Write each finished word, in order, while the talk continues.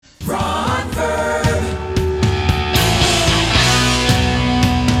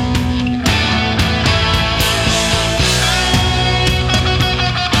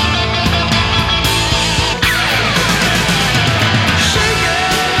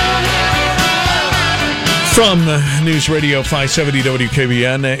From News Radio 570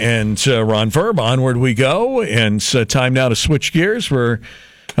 WKBN and Ron Verb, onward we go. And time now to switch gears. We're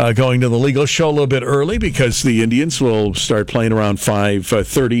going to the legal show a little bit early because the Indians will start playing around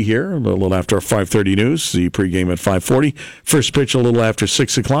 5:30 here, a little after 5:30 news. The pregame at 5:40. First pitch a little after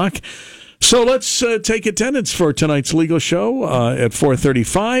 6 o'clock. So let's take attendance for tonight's legal show at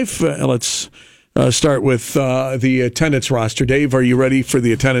 4:35. Let's start with the attendance roster. Dave, are you ready for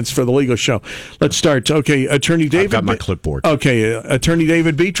the attendance for the legal show? Let's start. Okay, Attorney David. I've got my clipboard. Okay, Attorney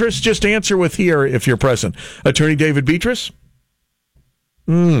David Beatrice. Just answer with here if you're present. Attorney David Beatrice.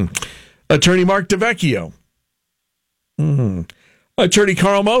 Attorney Mark DeVecchio. Attorney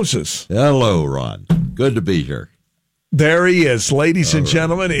Carl Moses. Hello, Ron. Good to be here. There he is, ladies and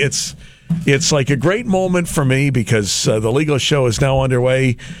gentlemen. It's like a great moment for me because the legal show is now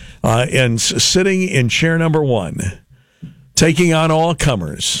underway, and sitting in chair number one, taking on all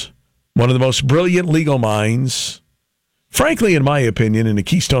comers, one of the most brilliant legal minds, frankly, in my opinion, in the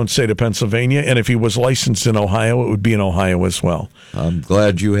Keystone State of Pennsylvania. And if he was licensed in Ohio, it would be in Ohio as well. I'm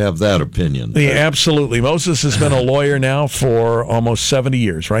glad you have that opinion. Yeah, absolutely. Moses has been a lawyer now for almost 70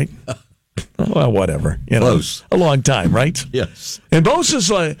 years, right? Well, whatever. Close. A long time, right? Yes. And Moses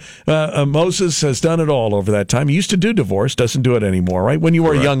has done it all over that time. He used to do divorce, doesn't do it anymore, right? When you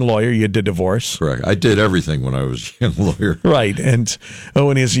were a young lawyer, you did divorce. Correct. I did everything when I was a young lawyer. Right. And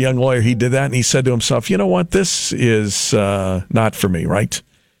when he was a young lawyer, he did that, and he said to himself, you know what, this is not for me, right?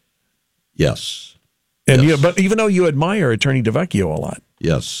 Yes. And yes. But even though you admire Attorney DeVecchio a lot.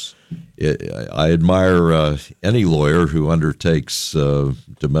 Yes. I admire any lawyer who undertakes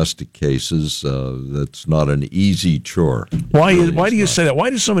domestic cases. That's not an easy chore. Why do you say that?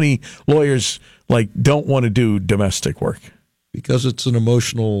 Why do so many lawyers don't want to do domestic work? Because it's an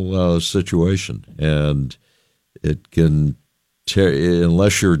emotional situation, and it can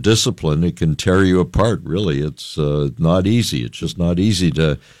unless you're disciplined, it can tear you apart. Really, it's not easy. It's just not easy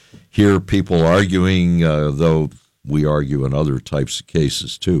to hear people arguing, though. We argue in other types of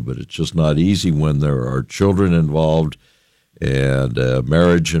cases, too, but it's just not easy when there are children involved and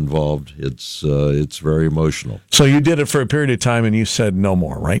marriage involved. It's very emotional. So you did it for a period of time, and you said no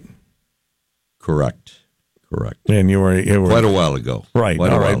more, right? Correct. And you were quite a while ago. Right,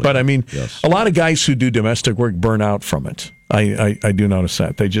 all right. But, I mean, yes. A lot of guys who do domestic work burn out from it. I do notice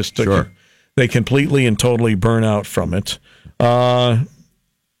that. They just sure. They completely and totally burn out from it.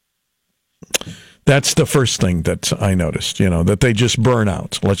 That's the first thing that I noticed, that they just burn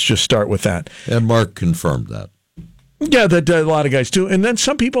out. Let's just start with that. And Mark confirmed that. Yeah, that a lot of guys do. And then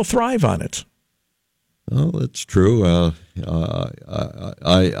some people thrive on it. Well, that's true.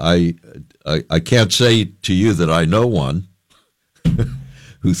 I can't say to you that I know one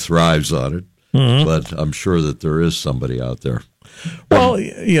who thrives on it, but I'm sure that there is somebody out there. Well,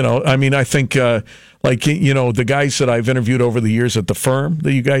 I think the guys that I've interviewed over the years at the firm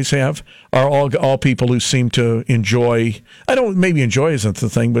that you guys have are all people who seem to enjoy, maybe enjoy isn't the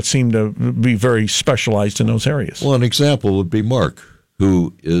thing, but seem to be very specialized in those areas. Well, an example would be Mark,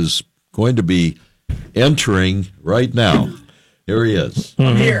 who is going to be entering right now. Here he is.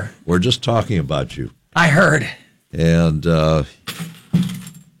 I'm here. We're just talking about you. I heard. And,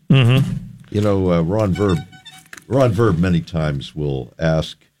 Ron Verb many times will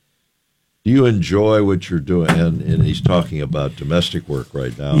ask, do you enjoy what you're doing? And he's talking about domestic work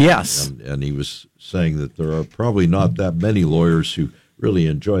right now. Yes. And he was saying that there are probably not that many lawyers who really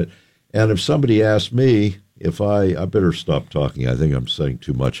enjoy it. And if somebody asked me if I better stop talking. I think I'm saying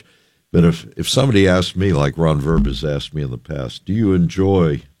too much. But if somebody asked me, like Ron Verb has asked me in the past, do you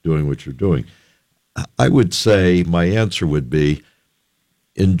enjoy doing what you're doing? I would say my answer would be,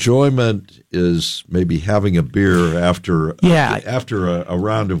 enjoyment is maybe having a beer after a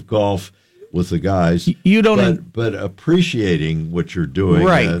round of golf with the guys. You don't, but appreciating what you're doing,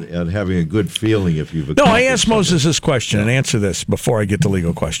 right, and having a good feeling if you've. No, I asked Moses this question and answer this before I get to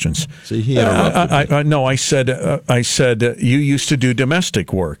legal questions. See, he interrupted me. I said you used to do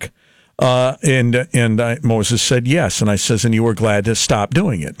domestic work, Moses said yes, and I says, and you were glad to stop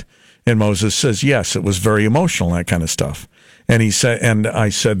doing it, and Moses says yes, it was very emotional, that kind of stuff. And he said, and I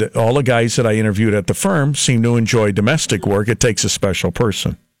said, all the guys that I interviewed at the firm seem to enjoy domestic work. It takes a special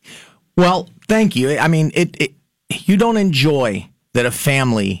person. Well, thank you. I mean, you don't enjoy that a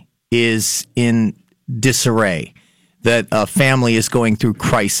family is in disarray, that a family is going through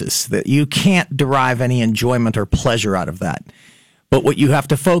crisis, that you can't derive any enjoyment or pleasure out of that. But what you have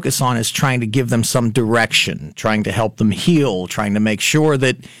to focus on is trying to give them some direction, trying to help them heal, trying to make sure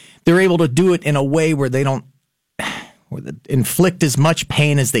that they're able to do it in a way where they don't inflict as much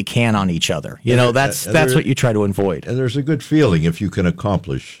pain as they can on each other. That's what you try to avoid. And there's a good feeling if you can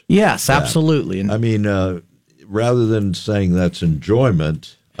accomplish. Yes, that. Absolutely. And I mean, rather than saying that's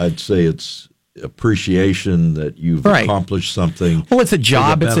enjoyment, I'd say it's appreciation that you've accomplished something. Well, it's a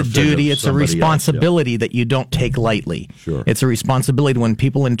job, it's a benefit duty, of it's a somebody else, responsibility that you don't take lightly. Sure. It's a responsibility when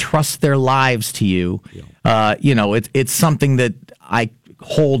people entrust their lives to you. It's something that I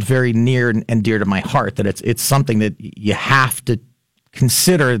hold very near and dear to my heart, that it's something that you have to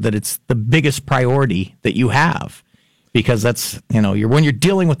consider, that it's the biggest priority that you have. Because that's, when you're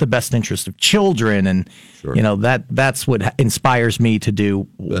dealing with the best interest of children, and that's what inspires me to do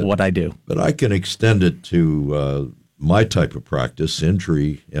what I do. But I can extend it to my type of practice,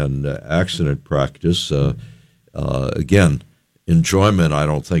 injury and accident practice. Again, enjoyment, I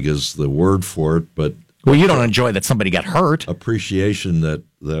don't think is the word for it, but well, you don't enjoy that somebody got hurt. Appreciation that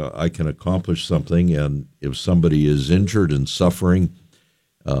I can accomplish something, and if somebody is injured and suffering,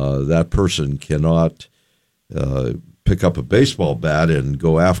 that person cannot pick up a baseball bat and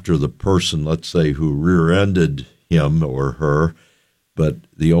go after the person, let's say, who rear-ended him or her, but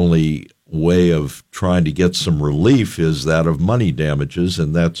the only way of trying to get some relief is that of money damages,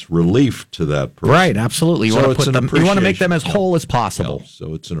 and that's relief to that person. Right, absolutely. You want to make them as whole as possible. Yeah,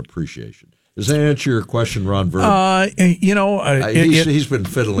 so it's an appreciation. Does that answer your question, Ron Verb? He's been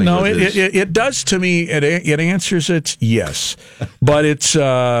fiddling. No, with his. It does to me. It answers it yes, but it's.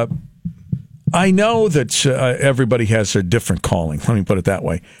 I know that everybody has a different calling. Let me put it that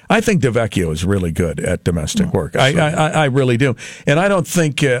way. I think DeVecchio is really good at domestic work. I really do, and I don't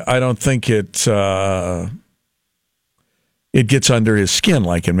think it gets under his skin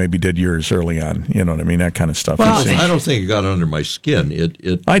like it maybe did yours early on. You know what I mean? That kind of stuff. Well, I don't think it got under my skin.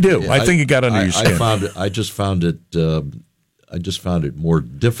 I do. I think it got under your skin. I just found it more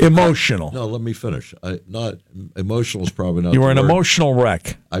difficult. Emotional. No, let me finish. Not emotional is probably not. You were an word. Emotional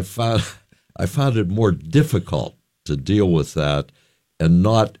wreck. I found it more difficult to deal with that, and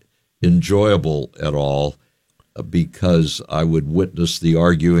not enjoyable at all, because I would witness the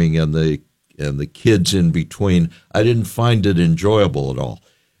arguing and the kids in between. I didn't find it enjoyable at all.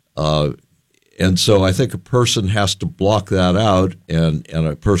 And so I think a person has to block that out, and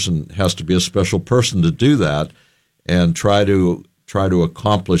a person has to be a special person to do that, and try to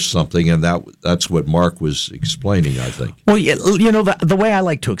accomplish something, and that's what Mark was explaining, I think. Well, the way I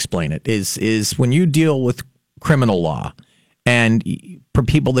like to explain it is when you deal with criminal law, and for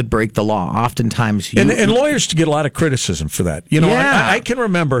people that break the law, oftentimes and lawyers get a lot of criticism for that. I can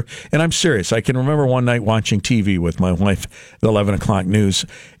remember, and I'm serious, I can remember one night watching TV with my wife, the 11 o'clock news,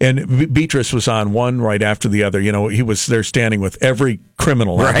 and Beatrice was on one right after the other. He was there standing with every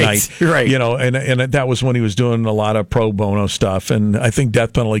criminal that night. Right. And that was when he was doing a lot of pro bono stuff, and I think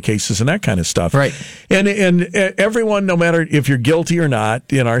death penalty cases and that kind of stuff. Right. And everyone, no matter if you're guilty or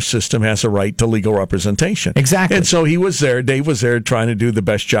not, in our system has a right to legal representation. Exactly. And so he was there, Dave was there trying to do the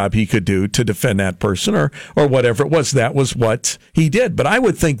best job he could do to defend that person or whatever it was. That was what he did. But I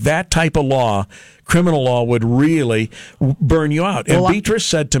would think that type of law, criminal law, would really burn you out. And Beatrice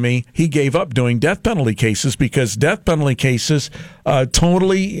said to me he gave up doing death penalty cases because death penalty cases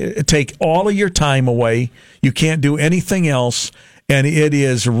totally take all of your time away. You can't do anything else. And it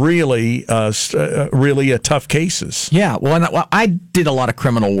is really a tough cases. Yeah, well, I did a lot of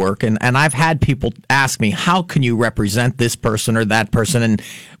criminal work, and I've had people ask me, how can you represent this person or that person, and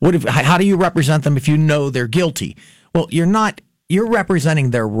how do you represent them if you know they're guilty? Well, you're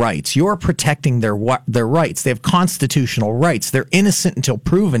representing their rights. You're protecting their rights. They have constitutional rights. They're innocent until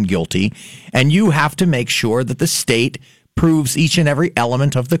proven guilty, and you have to make sure that the state proves each and every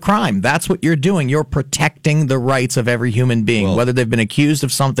element of the crime. That's what you're doing. You're protecting the rights of every human being, whether they've been accused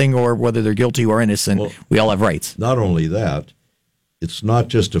of something or whether they're guilty or innocent. We all have rights. Not only that, it's not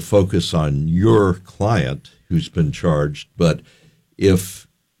just a focus on your client who's been charged, but if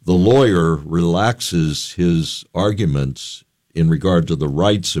the lawyer relaxes his arguments in regard to the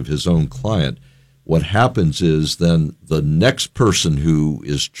rights of his own client, what happens is then the next person who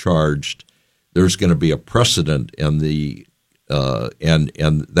is charged, there's going to be a precedent, and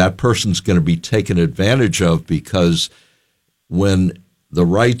that person's going to be taken advantage of, because when the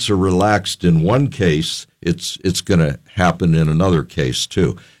rights are relaxed in one case, it's going to happen in another case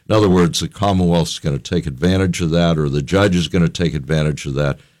too. In other words, the Commonwealth's going to take advantage of that, or the judge is going to take advantage of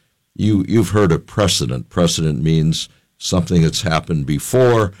that. You've heard of precedent. Precedent means something that's happened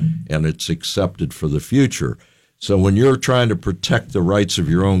before and it's accepted for the future. So when you're trying to protect the rights of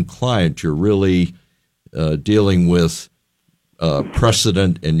your own client, you're really dealing with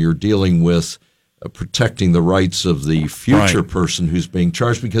precedent, and you're dealing with protecting the rights of the future person who's being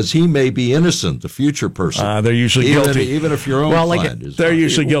charged, because he may be innocent, the future person. They're usually guilty. Even if your own client is. They're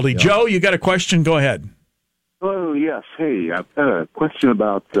usually guilty. Yeah. Joe, you got a question? Go ahead. Oh, yes. Hey, I've got a question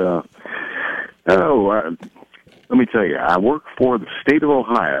about, let me tell you, I work for the state of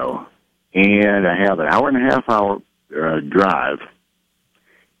Ohio, and I have an hour and a half drive.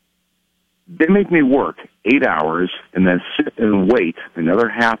 They make me work 8 hours and then sit and wait another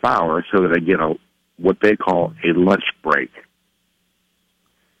half hour so that I get what they call a lunch break.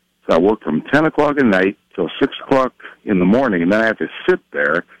 So I work from 10 o'clock at night till 6 o'clock in the morning, and then I have to sit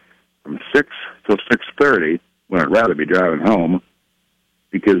there from 6 till 6:30 when I'd rather be driving home,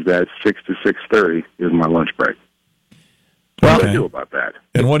 because that 6 to 6:30 is my lunch break. What do I do about that?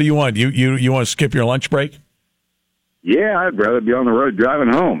 And what do you want? You want to skip your lunch break? Yeah, I'd rather be on the road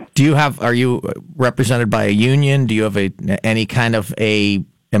driving home. Are you represented by a union? Do you have any kind of a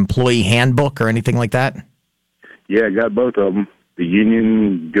employee handbook or anything like that? Yeah, I got both of them. The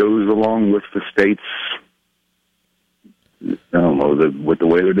union goes along with the state's, I don't know, with the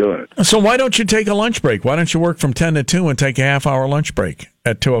way they're doing it. So why don't you take a lunch break? Why don't you work from 10 to 2 and take a half-hour lunch break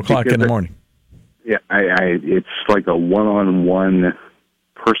at 2 o'clock in the morning? Yeah, it's like a one-on-one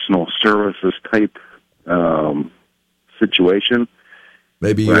personal services type situation.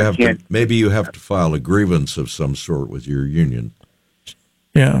 Maybe you have to file a grievance of some sort with your union.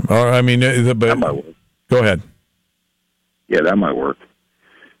 Yeah, or I mean, that might work. Go ahead. Yeah, that might work.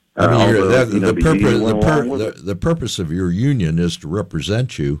 I mean, the purpose of your union is to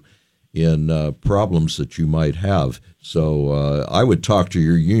represent you in problems that you might have. So I would talk to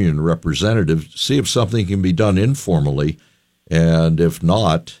your union representative, see if something can be done informally, and if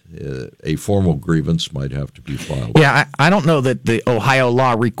not, a formal grievance might have to be filed. Yeah, I don't know that the Ohio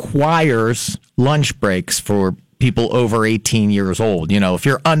law requires lunch breaks for people over 18 years old. You know, if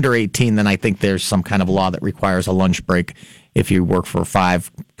you're under 18, then I think there's some kind of law that requires a lunch break if you work for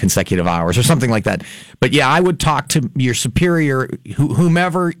 5 consecutive hours or something like that. But yeah, I would talk to your superior,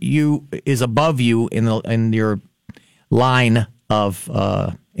 whomever is above you in your line of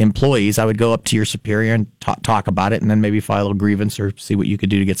employees. I would go up to your superior and talk about it, and then maybe file a grievance or see what you could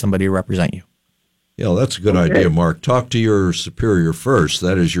do to get somebody to represent you. Yeah, that's a good idea, Mark. Talk to your superior first,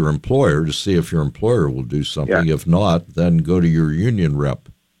 that is your employer, to see if your employer will do something. Yeah. If not, then go to your union rep.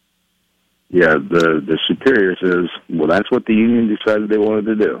 Yeah, the superior says, well, that's what the union decided they wanted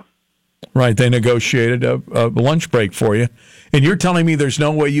to do. Right, they negotiated a lunch break for you. And you're telling me there's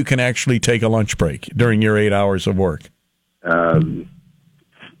no way you can actually take a lunch break during your 8 hours of work?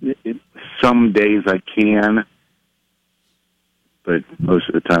 Some days I can, but most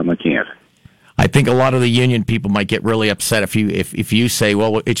of the time I can't. I think a lot of the union people might get really upset if you say,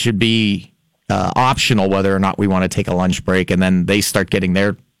 well, it should be optional whether or not we want to take a lunch break, and then they start getting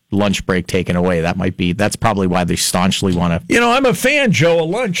their lunch break taken away. That's probably why they staunchly want to. You know, I'm a fan, Joe, of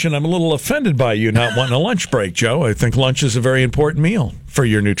lunch, and I'm a little offended by you not wanting a lunch break, Joe. I think lunch is a very important meal for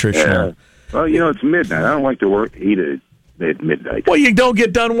your nutrition. Yeah. Well, you know, it's midnight. I don't like to eat at midnight. Well, you don't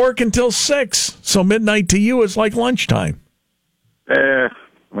get done work until 6, so midnight to you is like lunchtime.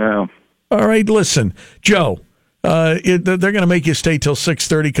 Well. All right, listen, Joe, they're going to make you stay till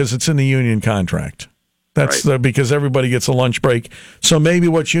 6:30 because it's in the union contract. That's right. Because everybody gets a lunch break. So maybe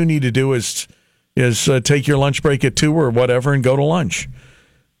what you need to do is take your lunch break at 2 or whatever and go to lunch.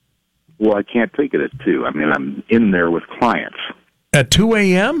 Well, I can't take it at 2. I mean, I'm in there with clients. At 2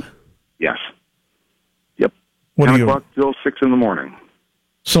 a.m.? Yes. Yep. What 10 o'clock till 6 in the morning.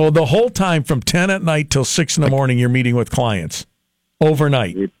 So the whole time from 10 at night till 6 in the morning, you're meeting with clients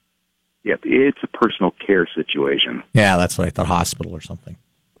overnight? Yep. It's a personal care situation. Yeah, that's what I thought, hospital or something.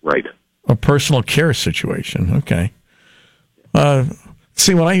 Right. A personal care situation. Okay.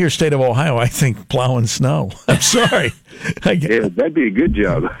 See, when I hear state of Ohio, I think plowing snow. I'm sorry. Yeah, that'd be a good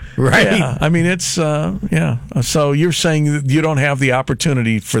job. Right. Yeah. I mean, it's, yeah. So you're saying that you don't have the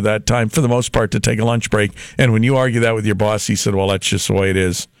opportunity for that time, for the most part, to take a lunch break. And when you argue that with your boss, he said, well, that's just the way it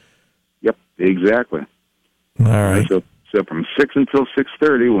is. Yep, exactly. All right. So from 6 until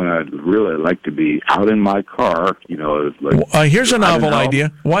 6:30, when I'd really like to be out in my car, you know, like here's a novel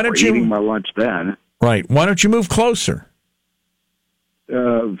idea. Why don't you eating my lunch then? Right. Why don't you move closer?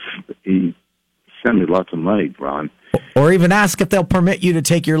 He sent me lots of money, Ron. Or even ask if they'll permit you to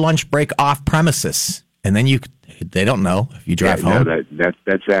take your lunch break off premises, and then they don't know if you drive home. No,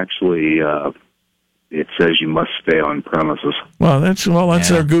 that's actually it says you must stay on premises. Well, that's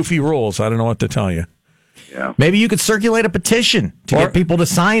their goofy rules. I don't know what to tell you. Yeah. Maybe you could circulate a petition to get people to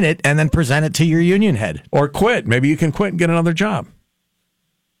sign it and then present it to your union head. Or quit. Maybe you can quit and get another job.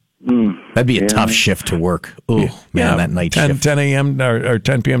 That'd be a tough shift to work. Ooh, man, that night shift. 10 a.m. or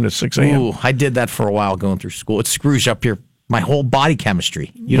 10 p.m. to 6 a.m. Ooh, I did that for a while going through school. It screws up my whole body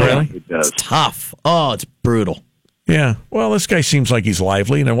chemistry. You know, really? It does. It's tough. Oh, it's brutal. Yeah. Well, this guy seems like he's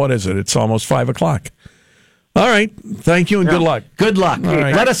lively. And what is it? It's almost 5 o'clock. All right. Thank you and good luck. Good luck. All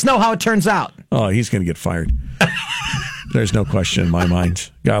right. Let us know how it turns out. Oh, he's going to get fired. There's no question in my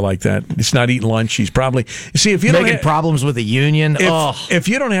mind. Guy like that. He's not eating lunch. He's probably see if you Making don't have, problems with the union. if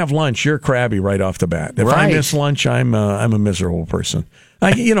you don't have lunch, you're crabby right off the bat. If I Right. miss lunch, I'm a miserable person.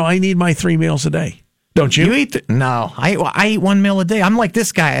 I need my 3 meals a day. Don't you? You eat? No, I eat one meal a day. I'm like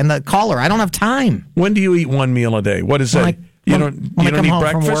this guy and the caller. I don't have time. When do you eat 1 meal a day? What is that? When I don't come eat home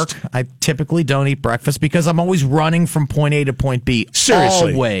breakfast? from work, I typically don't eat breakfast because I'm always running from point A to point B.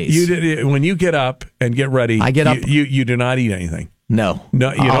 Seriously, Always. when you get up and get ready, I get up. You do not eat anything. No,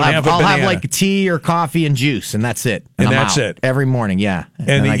 No, you don't have a I'll have banana. like tea or coffee and juice, and that's it. And I'm that's out it. every morning. Yeah, And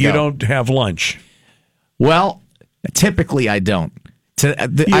then I you go. don't have lunch. Well, typically I don't. You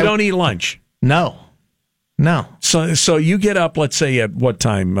don't eat lunch. No. So you get up, let's say at what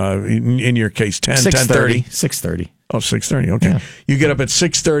time? In your case, 10, 6:30. 10:30? 6:30. Oh, 6:30. Okay. Yeah. You get up at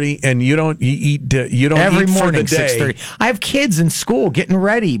 6:30 and you don't eat Every eat morning, for the day. 6:30. I have kids in school getting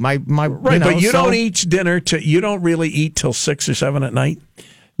ready. My Right, but you so- don't eat dinner you don't really eat till 6 or 7 at night?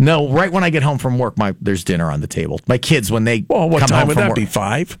 No, right when I get home from work, there's dinner on the table. My kids when they Well, what come time home would from that work. be?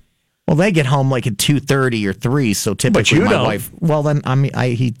 5? Well, they get home like at 2:30 or 3, so typically you my don't. wife. Well, then I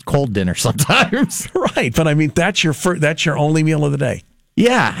eat cold dinner sometimes. Right, but I mean that's your only meal of the day.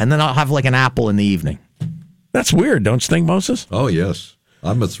 Yeah, and then I'll have like an apple in the evening. That's weird, don't you think, Moses? Oh, yes.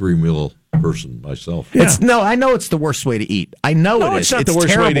 I'm a 3-meal person myself. Yeah. I know it's the worst way to eat. I know No, it it's is. not the worst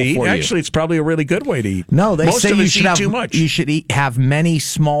way terrible to eat. for you. Actually, it's probably a really good way to eat. No, they Most say of you us should eat have too much. You should have many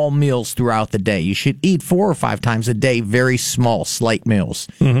small meals throughout the day. You should eat 4 or 5 times a day, very small, slight meals.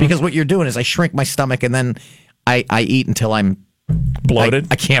 Mm-hmm. Because what you're doing is I shrink my stomach and then I eat until I'm Bloated,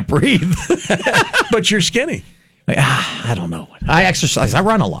 I can't breathe. but you're skinny. I don't know. I exercise. I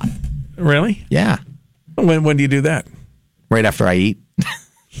run a lot. Really? Yeah, When do you do that? right after I eat.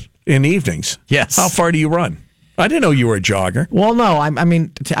 In the evenings? Yes. How far do you run? I didn't know you were a jogger. Well, no, I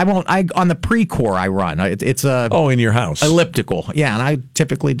mean I won't. On the pre-core I run. It's a Oh, in your house? elliptical. Yeah, and I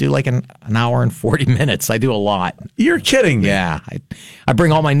typically do like an hour and 40 minutes. I do a lot. You're kidding me. Yeah, I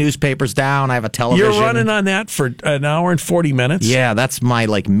bring all my newspapers down. I have a television. You're running on that for an hour and 40 minutes? Yeah, that's my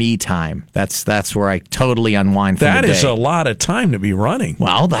like me time. That's where I totally unwind from That the day. is a lot of time to be running.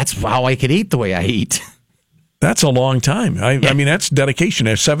 Well, that's how I could eat the way I eat. That's a long time. I mean, that's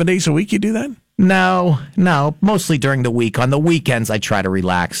dedication. 7 days a week you do that? No, mostly during the week. On the weekends, I try to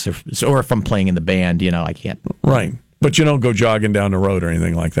relax, or if I'm playing in the band, I can't. Right. But you don't go jogging down the road or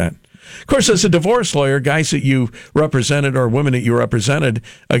anything like that. Of course, as a divorce lawyer, guys that you represented or women that you represented,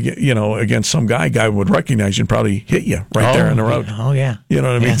 against some guy would recognize you and probably hit you right there on the road. Oh, yeah. You know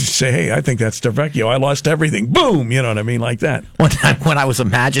what I mean? Yeah. Just say, hey, I think that's DeVecchio. I lost everything. Boom. You know what I mean? Like that. One time when I was a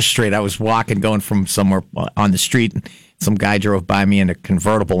magistrate, I was going from somewhere on the street. And some guy drove by me in a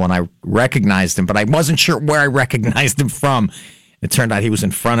convertible, and I recognized him, but I wasn't sure where I recognized him from. It turned out he was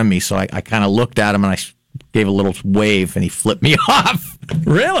in front of me, so I kind of looked at him, and I gave a little wave, and he flipped me off.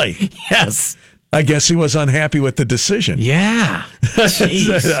 Really? Yes. I guess he was unhappy with the decision. Yeah.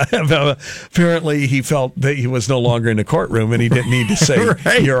 Jeez. Apparently, he felt that he was no longer in the courtroom and he didn't need to say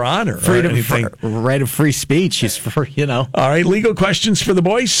Right. Your Honor or Freedom, anything. right of free speech. He's for. All right, legal questions for the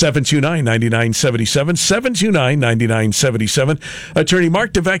boys, 729-9977, 729-9977. Attorney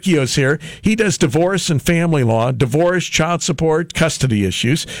Mark DeVecchio's here. He does divorce and family law, divorce, child support, custody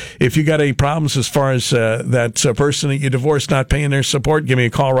issues. If you got any problems as far as that person that you divorced not paying their support, give me a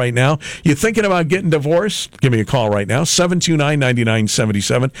call right now. You thinking about getting divorced? Give me a call right now,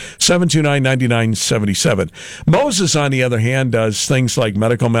 729-9977, 729-9977. Moses, on the other hand, does things like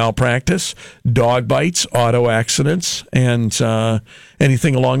medical malpractice, dog bites, auto accidents, and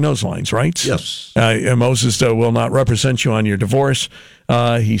anything along those lines, right? Yes. And Moses will not represent you on your divorce.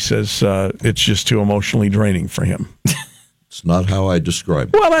 He says it's just too emotionally draining for him. It's not how I describe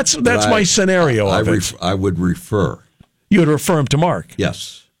it. Well, that's my scenario of it. I would refer. You would refer him to Mark.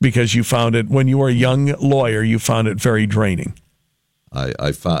 Yes. Because you found it, when you were a young lawyer, you found it very draining.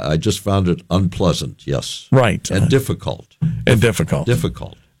 I just found it unpleasant, yes. Right. And difficult. And difficult.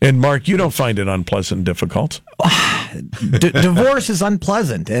 Difficult. And Mark, you don't find it unpleasant and difficult? Divorce is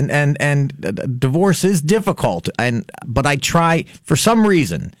unpleasant, and divorce is difficult. But I try, for some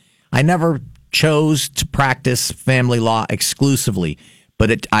reason, I never chose to practice family law exclusively,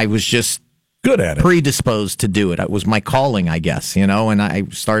 but I was just good at it, predisposed to do it. It was my calling, I guess, and I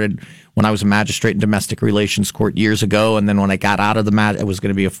started when I was a magistrate in domestic relations court years ago, and then when I got out of it was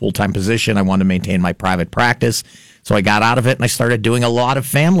going to be a full-time position. I wanted to maintain my private practice, so I got out of it and I started doing a lot of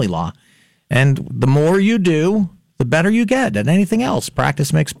family law. And the more you do, the better you get at anything else.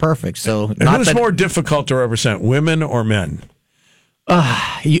 Practice makes perfect. So, and who's more difficult to represent, women or men?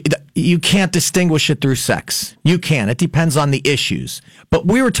 You can't distinguish it through sex. You can. It depends on the issues. But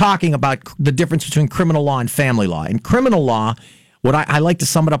we were talking about the difference between criminal law and family law. In criminal law, what I like to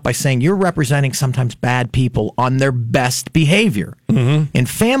sum it up by saying you're representing sometimes bad people on their best behavior. Mm-hmm. In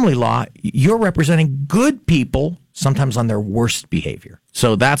family law, you're representing good people sometimes on their worst behavior.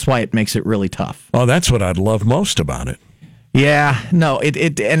 So that's why it makes it really tough. Oh, that's what I'd love most about it. Yeah, no,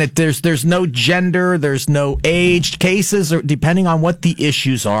 there's no gender, there's no aged cases, or depending on what the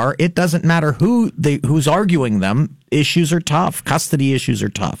issues are. It doesn't matter who's arguing them. Issues are tough. Custody issues are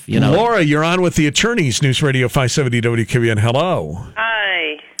tough. Laura, you're on with the attorneys. News Radio 570 WKBN. Hello.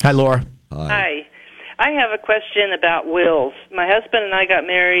 Hi. Hi, Laura. Hi. I have a question about wills. My husband and I got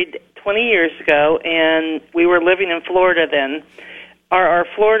married 20 years ago, and we were living in Florida then. Are our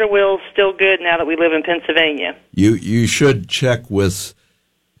Florida wills still good now that we live in Pennsylvania? You should check with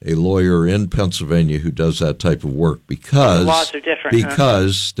a lawyer in Pennsylvania who does that type of work because the laws are different.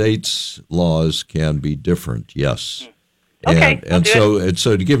 Because states' laws can be different. Yes. Okay. And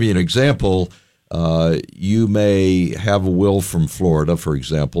so to give you an example, you may have a will from Florida, for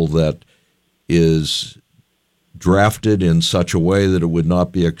example, that is drafted in such a way that it would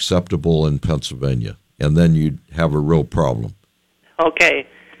not be acceptable in Pennsylvania, and then you'd have a real problem. Okay.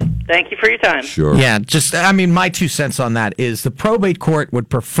 Thank you for your time. Sure. Yeah, my 2 cents on that is the probate court would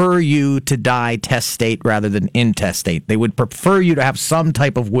prefer you to die testate rather than intestate. They would prefer you to have some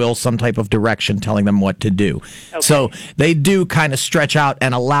type of will, some type of direction telling them what to do. Okay. So they do kind of stretch out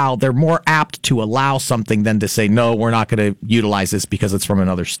and they're more apt to allow something than to say, no, we're not going to utilize this because it's from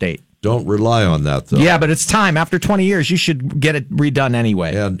another state. Don't rely on that, though. Yeah, but it's time. After 20 years, you should get it redone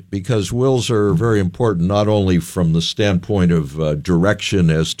anyway. And because wills are very important, not only from the standpoint of direction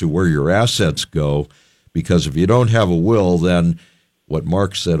as to where your assets go, because if you don't have a will, then what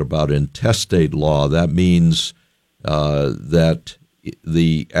Mark said about intestate law, that means that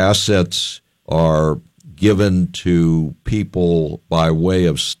the assets are given to people by way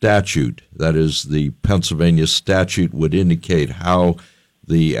of statute. That is, the Pennsylvania statute would indicate how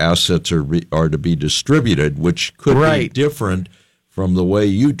the assets are to be distributed, which could be different from the way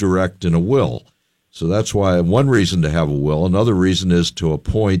you direct in a will. So that's why one reason to have a will. Another reason is to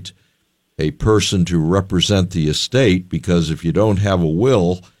appoint a person to represent the estate, because if you don't have a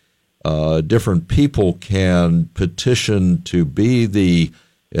will, different people can petition to be the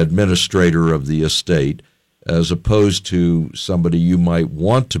administrator of the estate, as opposed to somebody you might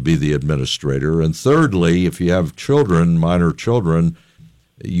want to be the administrator. And thirdly, if you have children, minor children,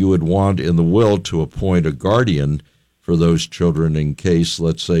 you would want in the will to appoint a guardian for those children in case,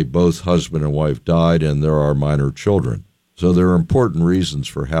 let's say, both husband and wife died and there are minor children. So there are important reasons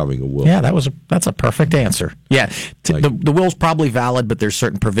for having a will. Yeah, that's a perfect answer. Yeah, the will's probably valid, but there's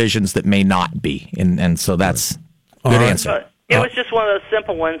certain provisions that may not be, and so that's a good answer. It was just one of those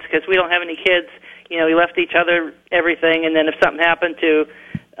simple ones because we don't have any kids. We left each other everything, and then if something happened to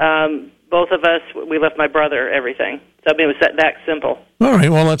both of us, we left my brother everything. So it was that simple. All right.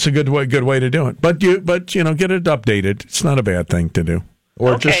 Well, that's a good way to do it. But get it updated. It's not a bad thing to do.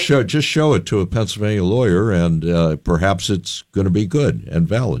 Or just show it to a Pennsylvania lawyer, and perhaps it's going to be good and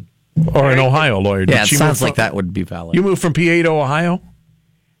valid. Or an Ohio lawyer. Yeah, it sounds like that would be valid. You moved from PA to Ohio?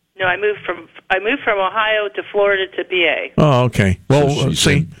 No, I moved from Ohio to Florida to PA. Oh, okay. Well,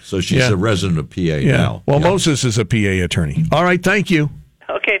 she's a resident of PA now. Well, Moses is a PA attorney. All right. Thank you.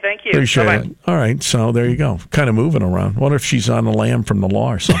 Okay, thank you. Appreciate it. All right, so there you go. Kind of moving around. Wonder if she's on the lam from the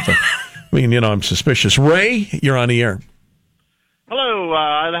law or something. I mean, I'm suspicious. Ray, you're on the air. Hello,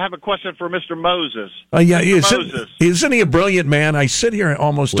 I have a question for Mr. Moses. Isn't he a brilliant man? I sit here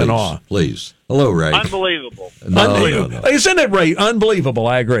almost in awe. Please. Hello, Ray. Unbelievable. No. Isn't it, Ray? Unbelievable.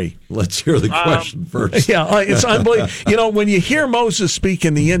 I agree. Let's hear the question first. Yeah, it's unbelievable. When you hear Moses speak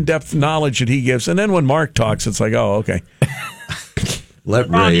in the in-depth knowledge that he gives, and then when Mark talks, it's like, oh, okay. Let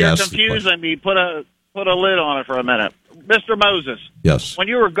Ron, Ray you're ask confusing me. Put a lid on it for a minute. Mr. Moses. Yes. When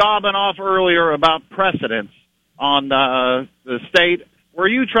you were gobbing off earlier about precedents on the state, were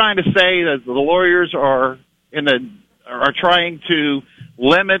you trying to say that the lawyers are trying to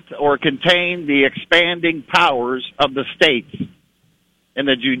limit or contain the expanding powers of the states in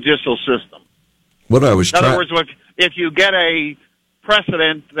the judicial system? What I was in other words, if you get a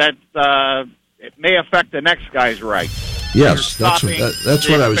precedent that it may affect the next guy's rights. Yes, that's what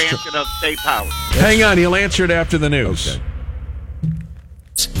I was. Expansion of state power. Hang on, he'll answer it after the news. Okay.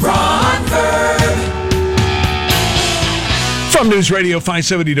 Ron Verb. From News Radio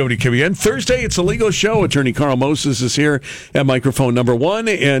 570 WKBN. Thursday, it's a legal show. Attorney Carl Moses is here at microphone number 1,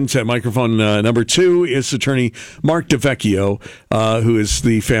 and at microphone number 2 is attorney Mark DeVecchio, who is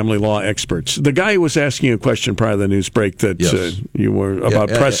the family law expert. The guy who was asking a question prior to the news break that you were about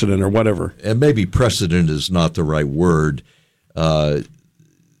precedent or whatever. And maybe precedent is not the right word.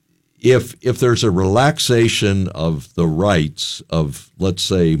 If there's a relaxation of the rights of, let's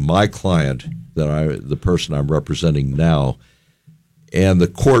say, my client, the person I'm representing now, and the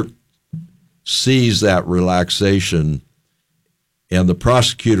court sees that relaxation and the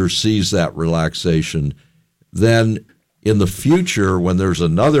prosecutor sees that relaxation, then in the future, when there's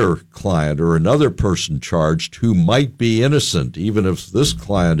another client or another person charged who might be innocent, even if this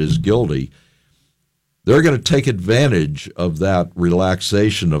client is guilty, they're going to take advantage of that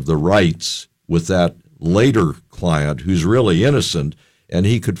relaxation of the rights with that later client who's really innocent, and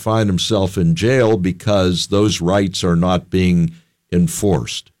he could find himself in jail because those rights are not being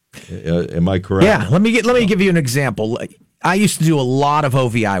enforced. Am I correct? Yeah, let me give you an example. I used to do a lot of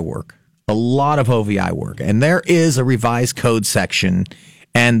OVI work, and there is a revised code section,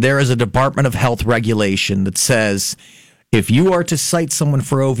 and there is a Department of Health regulation that says if you are to cite someone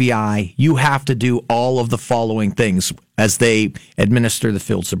for OVI, you have to do all of the following things as they administer the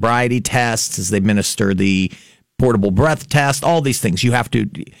field sobriety tests, as they administer the portable breath test, all these things you have to.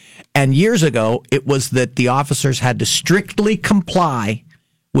 And years ago, it was that the officers had to strictly comply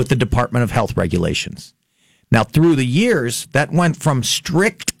with the Department of Health regulations. Now, through the years, that went from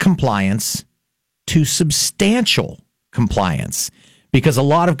strict compliance to substantial compliance, because a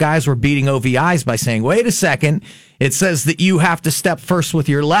lot of guys were beating OVIs by saying, wait a second, it says that you have to step first with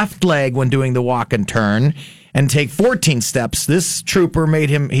your left leg when doing the walk and turn and take 14 steps. This trooper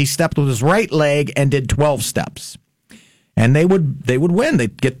he stepped with his right leg and did 12 steps. And they would win.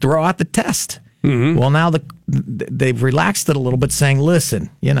 They'd throw out the test. Mm-hmm. Well, now they've relaxed it a little bit, saying, listen,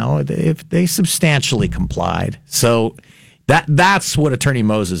 if they substantially complied. So that's what Attorney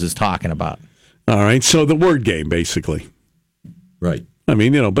Moses is talking about. All right. So the word game, basically. Right. I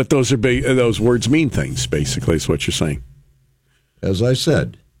mean, but those words mean things, basically, is what you're saying. As I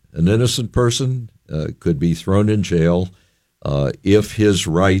said, an innocent person could be thrown in jail if his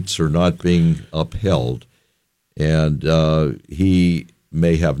rights are not being upheld. And he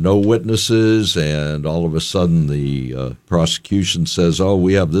may have no witnesses, and all of a sudden the prosecution says,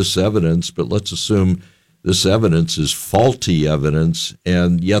 we have this evidence, but let's assume this evidence is faulty evidence,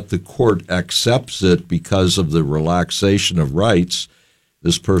 and yet the court accepts it because of the relaxation of rights.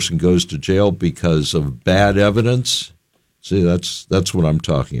 This person goes to jail because of bad evidence. See, that's what I'm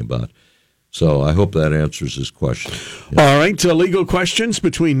talking about. So I hope that answers his question. Yeah. All right, legal questions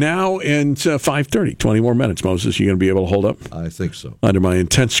between now and 5:30. 20 more minutes. Moses, you going to be able to hold up? I think so. Under my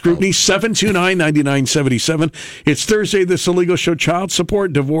intense scrutiny. 729-9977. It's Thursday. This is a legal show. Child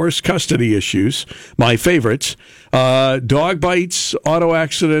support, divorce, custody issues. My favorites. Dog bites, auto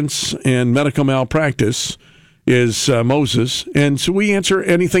accidents, and medical malpractice is Moses. And so we answer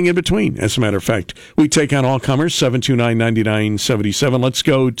anything in between, as a matter of fact. We take on all comers, 729-9977. Let's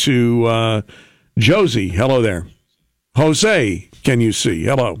go to Josie. Hello there. Jose, can you see?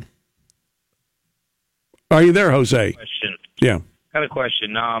 Hello. Are you there, Jose? Question. Yeah. Got a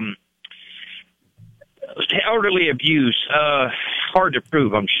question. Elderly abuse, hard to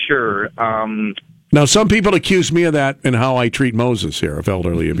prove, I'm sure. Now, some people accuse me of that and how I treat Moses here, of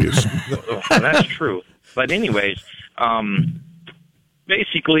elderly abuse. That's true. But anyways,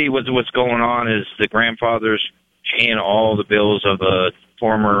 basically what's going on is the grandfather's paying all the bills of a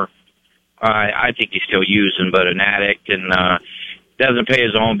former, I think he's still using, but an addict, and doesn't pay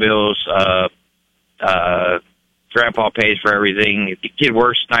his own bills. Grandpa pays for everything. The kid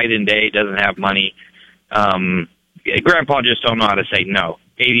works night and day, doesn't have money. Grandpa just don't know how to say no.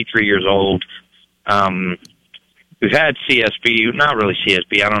 83 years old. We've had CSB, not really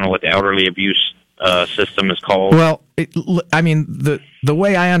CSB. I don't know what the elderly abuse system is called. Well, the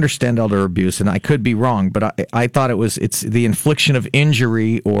way I understand elder abuse, and I could be wrong, but I thought it's the infliction of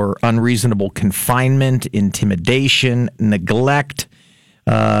injury or unreasonable confinement, intimidation, neglect,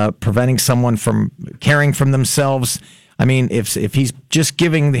 preventing someone from caring for themselves. I mean, if he's just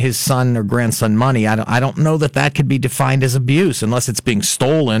giving his son or grandson money, I don't know that could be defined as abuse unless it's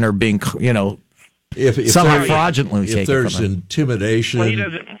stolen or being, if somehow fraudulently taken. If there's from him. Intimidation, he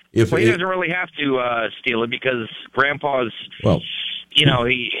doesn't really have to steal it because Grandpa's, he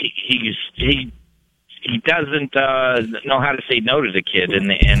doesn't know how to say no to the kid,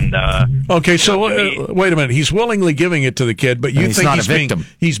 and okay. So wait a minute. He's willingly giving it to the kid, but you think he's being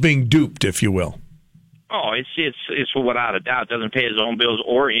he's being duped, if you will. Oh, it's without a doubt doesn't pay his own bills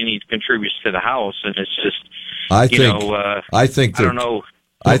or any contributes to the house, and it's just I think I don't know.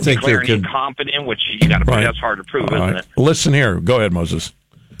 I think there declaring can incompetent, which you got to prove. Right. That's hard to prove, All isn't right. it? Listen here. Go ahead, Moses.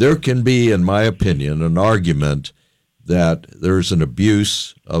 there can be, in my opinion, an argument that there's an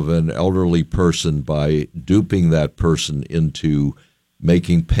abuse of an elderly person by duping that person into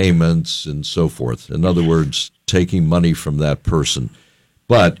making payments and so forth. In other words, taking money from that person.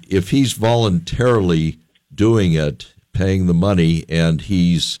 But if he's voluntarily doing it, paying the money, and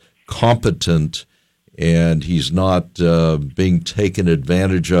he's competent and he's not being taken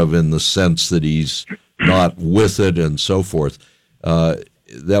advantage of in the sense that he's not with it and so forth,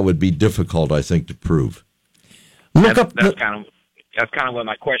 that would be difficult, I think, to prove. That's kind of what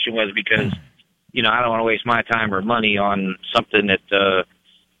my question was, because I don't want to waste my time or money on something that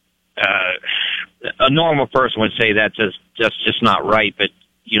a normal person would say that's just not right. But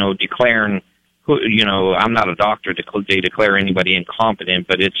declaring, I'm not a doctor to declare anybody incompetent,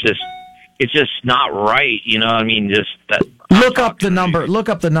 but it's just not right. You know what I mean? Just that. Look up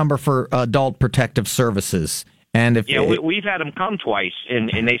the number for Adult Protective Services, and if we've had him come twice, and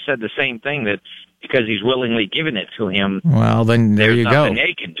they said the same thing, that because he's willingly giving it to him. Well, then there you go. Nothing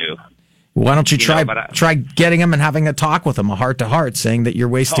they can do. Why don't you try getting him and having a talk with him, a heart to heart, saying that you're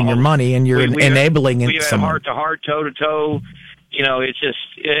wasting your money and you're enabling we had someone. Heart to heart, toe to toe. It's just.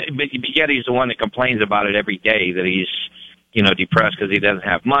 But yet he's the one that complains about it every day, that he's depressed because he doesn't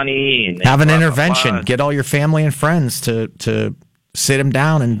have money. And have an intervention. Get all your family and friends to sit him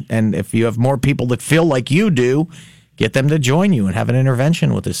down, and if you have more people that feel like you do, get them to join you and have an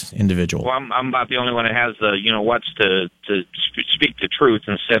intervention with this individual. Well, I'm about the only one that has the what's to speak the truth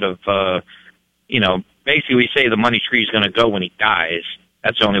instead of basically we say the money tree is going to go when he dies.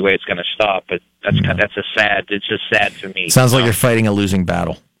 That's the only way it's going to stop. But it's just sad to me. Sounds like you're fighting a losing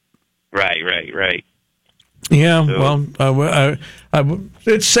battle. Right. Yeah, well,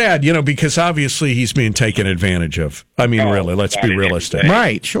 it's sad, because obviously he's being taken advantage of. I mean, really, let's be realistic.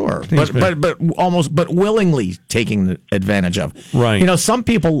 Right, sure, but willingly taking advantage of. Right. Some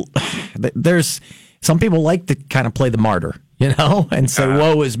people like to kind of play the martyr, and say,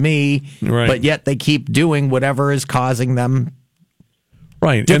 "Woe is me," right. But yet they keep doing whatever is causing them.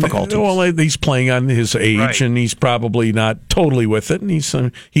 Right. Difficulties. And, he's playing on his age, right. And he's probably not totally with it, and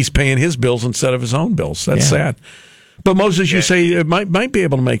he's paying his bills instead of his own bills. That's sad. But Moses, you say it might be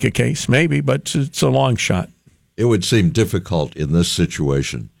able to make a case, maybe, but it's a long shot. It would seem difficult in this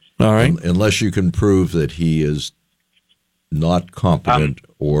situation. All right. Unless you can prove that he is not competent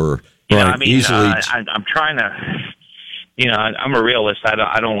or easily. I'm trying to. I'm a realist.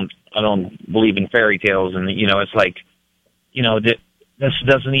 I don't believe in fairy tales, and it's like, this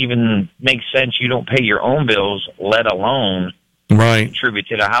doesn't even make sense. You don't pay your own bills, let alone contribute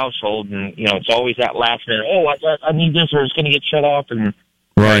to the household. And, it's always that last minute, I need this or it's going to get shut off. And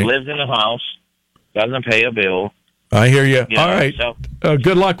he lives in the house, doesn't pay a bill. I hear you. All right. So,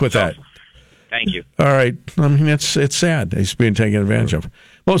 good luck with that. Thank you. All right. I mean, it's sad. He's being taken advantage of.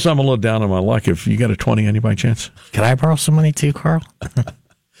 Most I'm a little down on my luck. If you got a 20 any by chance? Can I borrow some money too, Carl?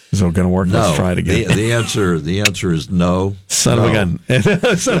 Is it going to work? No. Let's try it again. The answer is no. Son of a gun.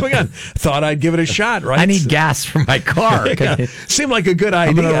 Son of a gun. Thought I'd give it a shot, right? I need gas for my car. Seemed like a good idea.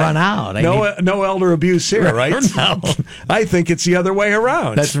 I'm going to run out. No elder abuse here, right? No. I think it's the other way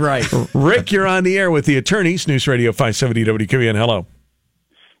around. That's right. Rick, you're on the air with the attorneys. News Radio 570 WKBN. Hello.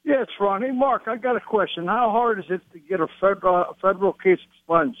 Yeah, it's Ron. Hey, Mark, I got a question. How hard is it to get a federal case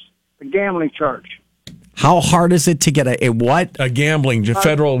expunged, a gambling charge? How hard is it to get a what? A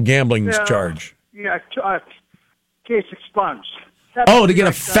federal gambling charge. Yeah, case expunged. To get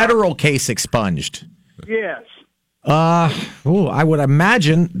a federal case expunged. Yes. I would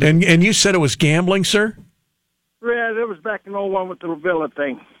imagine. And you said it was gambling, sir? Yeah, that was back in 01 with the Revilla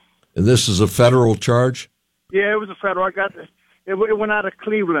thing. And this is a federal charge? Yeah, it was a federal. It went out of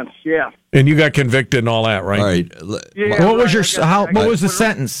Cleveland. Yeah. And you got convicted and all that, right? All right. Yeah, what was the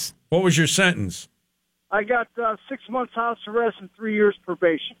sentence? What was your sentence? I got 6 months house arrest and 3 years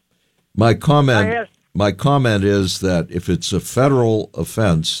probation. My comment is that if it's a federal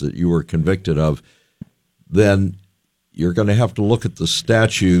offense that you were convicted of, then you're going to have to look at the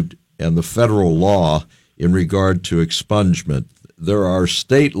statute and the federal law in regard to expungement. There are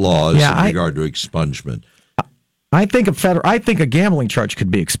state laws in regard to expungement. I think a gambling charge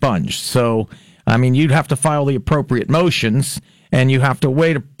could be expunged. So, I mean, you'd have to file the appropriate motions, and you have to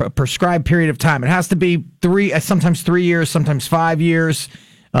wait a prescribed period of time. It has to be sometimes 3 years, sometimes 5 years.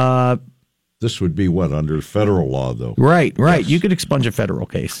 This would be under federal law, though. Right. Yes. You could expunge a federal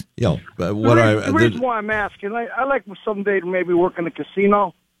case. Yeah, but the reason why I'm asking, I like someday to maybe work in a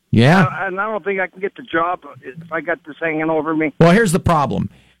casino. Yeah. And I don't think I can get the job if I got this hanging over me. Well, here's the problem.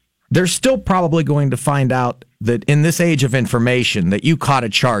 They're still probably going to find out that in this age of information that you caught a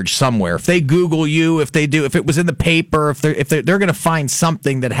charge somewhere. If they Google you, if it was in the paper, if they're going to find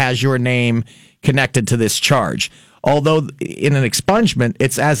something that has your name connected to this charge. Although in an expungement,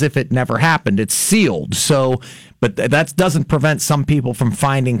 it's as if it never happened. It's sealed. So, but that doesn't prevent some people from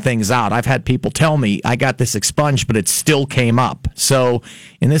finding things out. I've had people tell me, I got this expunged, but it still came up. So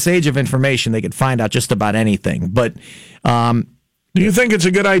in this age of information, they could find out just about anything. But do you think it's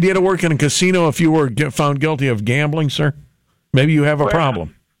a good idea to work in a casino if you were found guilty of gambling, sir? Maybe you have a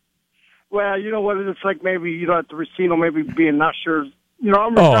problem. Well, you know what? It's like maybe, at the casino, maybe being not sure.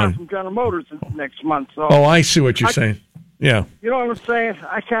 I'm retiring from General Motors next month. So I see what you're saying. Yeah. You know what I'm saying?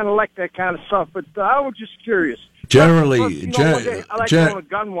 I kind of like that kind of stuff, but I was just curious. Generally, I like to own a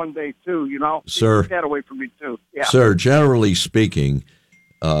gun one day, too, Sir. Take that away from me, too. Yeah. Sir, generally speaking,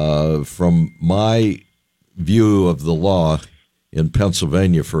 from my view of the law in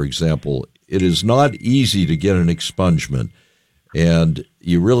Pennsylvania, for example, it is not easy to get an expungement. And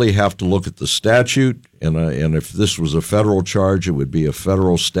you really have to look at the statute, and if this was a federal charge, it would be a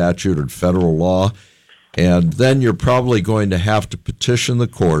federal statute or federal law. And then you're probably going to have to petition the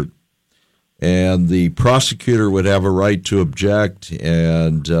court, and the prosecutor would have a right to object.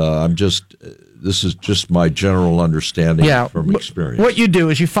 And this is just my general understanding from experience. What you do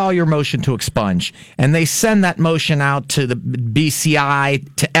is you file your motion to expunge, and they send that motion out to the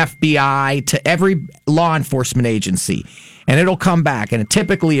BCI, to FBI, to every law enforcement agency. And it'll come back. And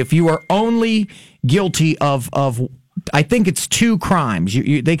typically, if you are only guilty of I think it's 2 crimes,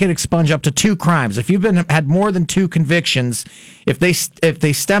 they can expunge up to 2 crimes. If you've had more than 2 convictions, if they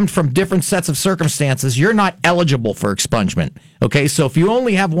stemmed from different sets of circumstances, you're not eligible for expungement. Okay, so if you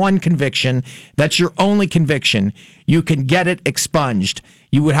only have 1 conviction, that's your only conviction, you can get it expunged.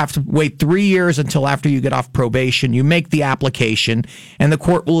 You would have to wait 3 years until after you get off probation. You make the application, and the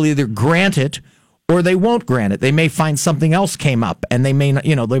court will either grant it or they won't grant it. They may find something else came up, and they may not,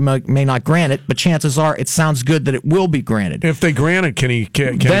 may not grant it. But chances are, it sounds good that it will be granted. If they grant it, can he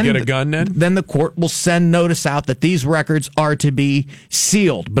get a gun then? Then the court will send notice out that these records are to be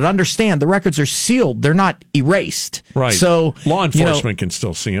sealed. But understand, the records are sealed; they're not erased. Right. So law enforcement can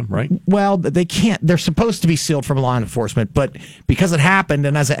still see them, right? Well, they can't. They're supposed to be sealed from law enforcement, but because it happened,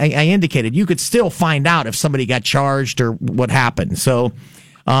 and as I indicated, you could still find out if somebody got charged or what happened. So.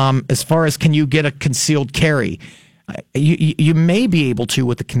 As far as can you get a concealed carry, you may be able to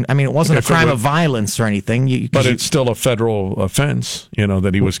with it wasn't a crime of violence or anything. But it's still a federal offense,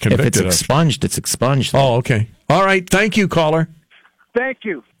 that he was convicted of. If it's expunged, it's expunged. Oh, okay. All right. Thank you, caller. Thank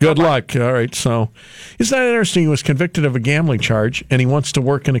you. Good luck. All right. So, isn't that interesting? He was convicted of a gambling charge, and he wants to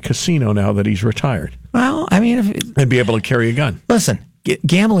work in a casino now that he's retired. Well, and be able to carry a gun. Listen,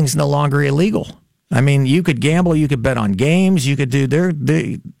 gambling's no longer illegal. You could gamble, you could bet on games, you could do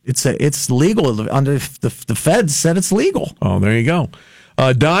it's legal under the feds said it's legal. Oh, there you go.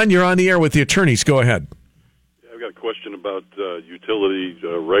 Don, you're on the air with the attorneys. Go ahead. I've got a question about utility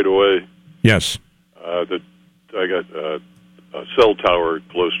right away. Yes. That I got a cell tower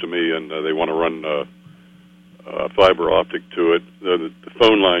close to me, and they want to run fiber optic to it. The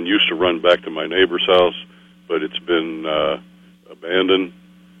phone line used to run back to my neighbor's house, but it's been abandoned.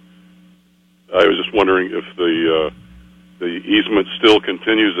 I was just wondering if the easement still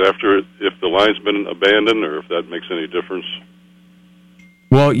continues after if the line's been abandoned, or if that makes any difference.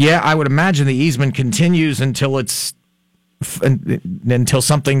 Well, yeah, I would imagine the easement continues until until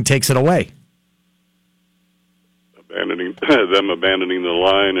something takes it away. Abandoning the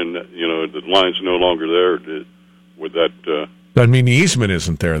line, and the line's no longer there. Would that? Doesn't mean the easement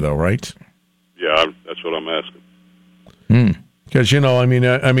isn't there, though, right? Yeah, that's what I'm asking. Because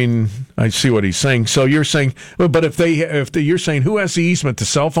I see what he's saying. So you're saying, but you're saying, who has the easement? The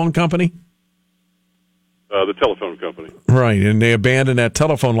cell phone company? The telephone company. Right, and they abandoned that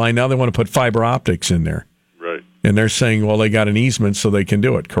telephone line. Now they want to put fiber optics in there. Right. And they're saying, well, they got an easement, so they can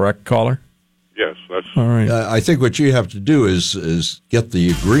do it. Correct, caller? Yes, that's all right. I think what you have to do is get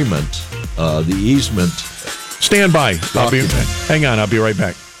the agreement, the easement. Stand by. Hang on. I'll be right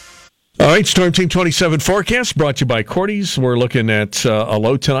back. All right, Storm Team 27 forecast brought to you by Cordy's. We're looking at a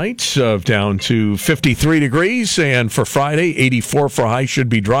low tonight of down to 53 degrees, and for Friday, 84 for high, should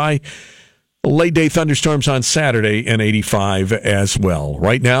be dry. Late day thunderstorms on Saturday, and 85 as well.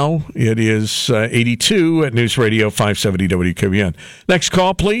 Right now, it is 82 at News Radio 570 WKBN. Next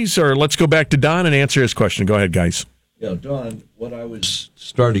call, please, or let's go back to Don and answer his question. Go ahead, guys. Yeah, Don, what I was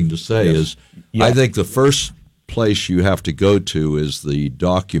starting to say is I think the first place you have to go to is the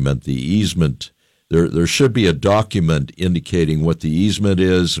document, the easement there should be a document indicating what the easement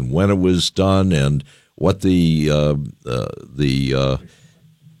is and when it was done and what the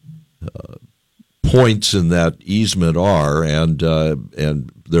points in that easement are, and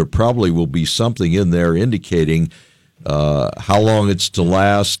there probably will be something in there indicating how long it's to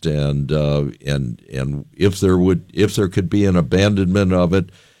last, and if there could be an abandonment of it.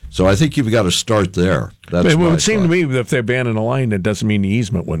 So I think you've got to start there. It would seem to me that if they abandon a line, that doesn't mean the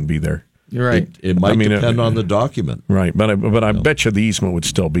easement wouldn't be there. You're right. It might depend on the document. Right, but I bet you the easement would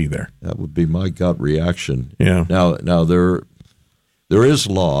still be there. That would be my gut reaction. Yeah. Now there is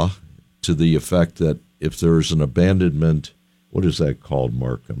law to the effect that if there's an abandonment, what is that called,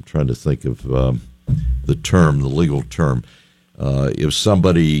 Mark? I'm trying to think of the legal term. If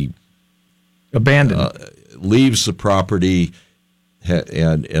somebody leaves the property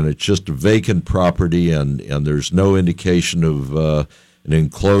and it's just a vacant property and there's no indication of an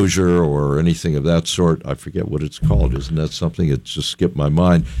enclosure or anything of that sort, I forget what it's called. Isn't that something that just skipped my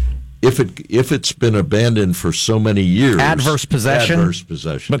mind? If it's been abandoned for so many years, adverse possession.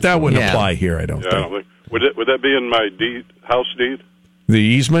 But that wouldn't apply here, I don't think. I don't think. Would that be in my house deed? The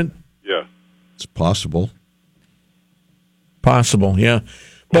easement? Yeah. It's possible. Possible, yeah.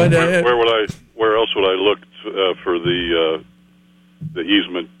 But where else would I look for the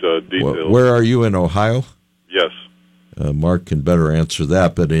easement details? Where are you in Ohio? Yes. Mark can better answer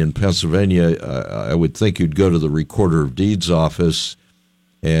that. But in Pennsylvania, I would think you'd go to the Recorder of Deeds office,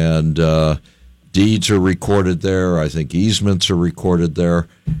 and deeds are recorded there. I think easements are recorded there.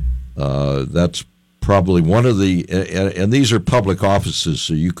 That's probably one of the, and these are public offices,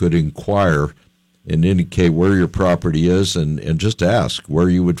 so you could inquire and indicate where your property is and just ask where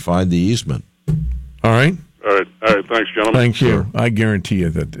you would find the easement. All right. All right. Thanks, gentlemen. Thank you. Sure. I guarantee you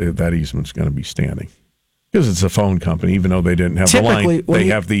that easement's going to be standing. Because it's a phone company, even though they didn't have the line, they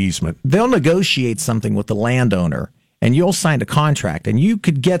have the easement. They'll negotiate something with the landowner, and you'll sign a contract, and you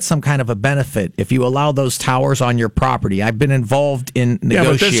could get some kind of a benefit if you allow those towers on your property. I've been involved in negotiating.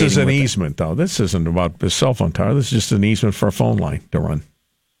 Yeah, but this is an easement, though. This isn't about the cell phone tower. This is just an easement for a phone line to run.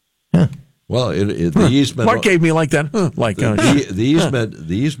 Huh. Well, the easement. Mark gave me like that. The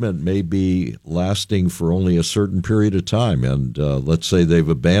easement may be lasting for only a certain period of time, and let's say they've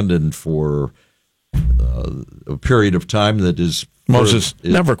abandoned for a period of time that is. Moses,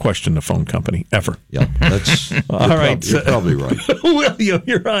 never question the phone company, ever. Yeah, that's all right. You're probably right. William,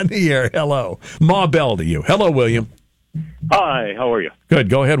 you're on the air. Hello. Ma Bell to you. Hello, William. Hi, how are you? Good.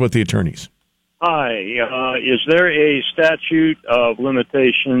 Go ahead with the attorneys. Hi. Is there a statute of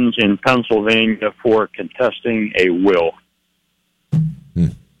limitations in Pennsylvania for contesting a will?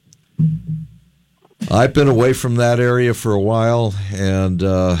 I've been away from that area for a while, and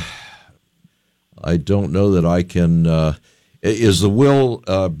I don't know that I can. Is the will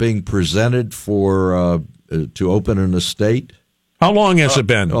being presented for to open an estate? How long has it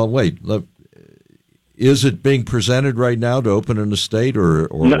been? Oh, wait. Is it being presented right now to open an estate, or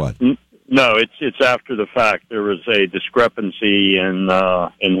what? No, it's after the fact. There was a discrepancy in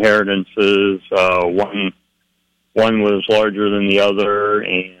inheritances. One was larger than the other.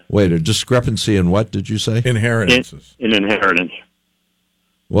 And wait, a discrepancy in what did you say? Inheritances. In inheritance.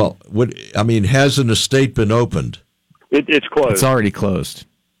 Well, has an estate been opened? It's closed. It's already closed.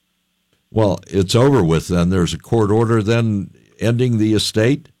 Well, it's over with then. There's a court order then ending the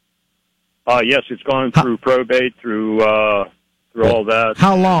estate? Yes, it's gone through probate, through all that.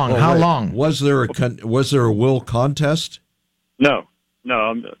 How long? How long? Was there a will contest? No.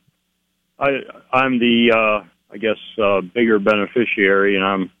 I'm the bigger beneficiary, and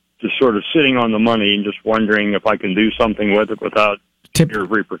I'm just sort of sitting on the money and just wondering if I can do something with it without your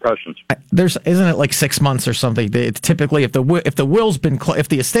repercussions. Isn't it like 6 months or something? It's typically if the will's been if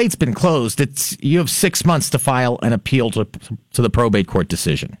the estate's been closed, you have 6 months to file an appeal to the probate court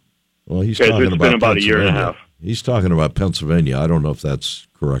decision. Well, he's talking about a year and a half. He's talking about Pennsylvania. I don't know if that's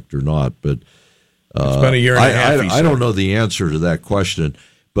correct or not, but it's been a year and a half. I don't know the answer to that question,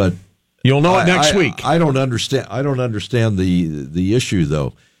 but you'll know it next week. I don't understand the issue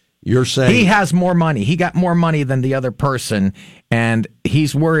though. You're saying he has more money. He got more money than the other person, and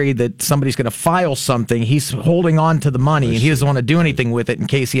he's worried that somebody's going to file something. He's holding on to the money, and he doesn't want to do anything with it in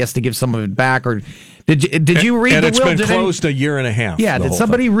case he has to give some of it back. Or did you read the will? And it's been closed a year and a half. Yeah. Did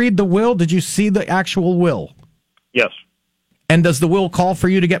somebody read the will? Did you see the actual will? Yes. And does the will call for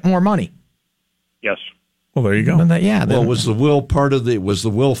you to get more money? Yes. Well, there you go. Was the will was the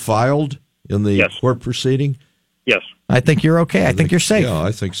will filed in the court proceeding? Yes. I think you're okay. I think you're safe. Yeah,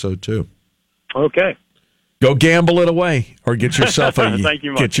 I think so too. Okay. Go gamble it away, or get yourself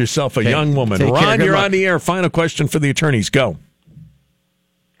a young woman. Ron, you're on the air. Final question for the attorneys. Go.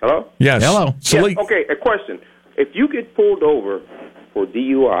 Hello? Yes. Hello. Salik. Yeah, okay, a question. If you get pulled over for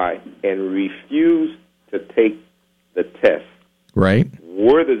DUI and refuse to take the test, Right.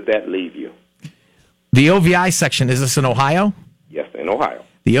 where does that leave you? The OVI section, is this in Ohio? Yes, in Ohio.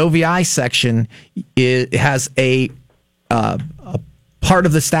 The OVI section has a part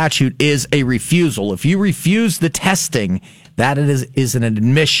of the statute is a refusal. If you refuse the testing, that is an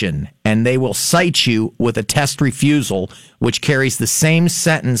admission, and they will cite you with a test refusal, which carries the same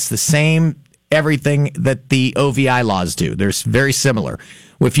sentence, the same everything that the OVI laws do. They're very similar.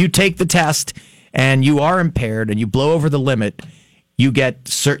 If you take the test and you are impaired and you blow over the limit,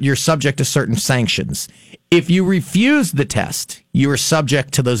 you're subject to certain sanctions. If you refuse the test, you are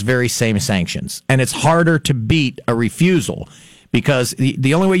subject to those very same sanctions. And it's harder to beat a refusal because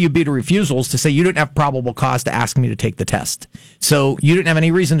the only way you beat a refusal is to say you didn't have probable cause to ask me to take the test. So you didn't have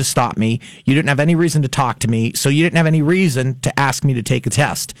any reason to stop me. You didn't have any reason to talk to me. So you didn't have any reason to ask me to take a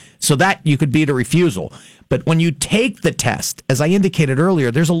test. So that you could beat a refusal. But when you take the test, as I indicated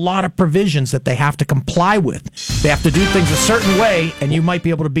earlier, there's a lot of provisions that they have to comply with. They have to do things a certain way, and you might be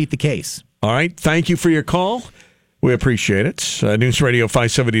able to beat the case. All right. Thank you for your call. We appreciate it. News Radio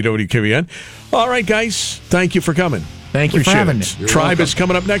 570 WKBN. All right, guys. Thank you for coming. Thank you for having me. Tribe is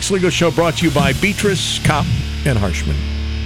coming up next. Legal Show brought to you by Beatrice, Kopp, and Harshman.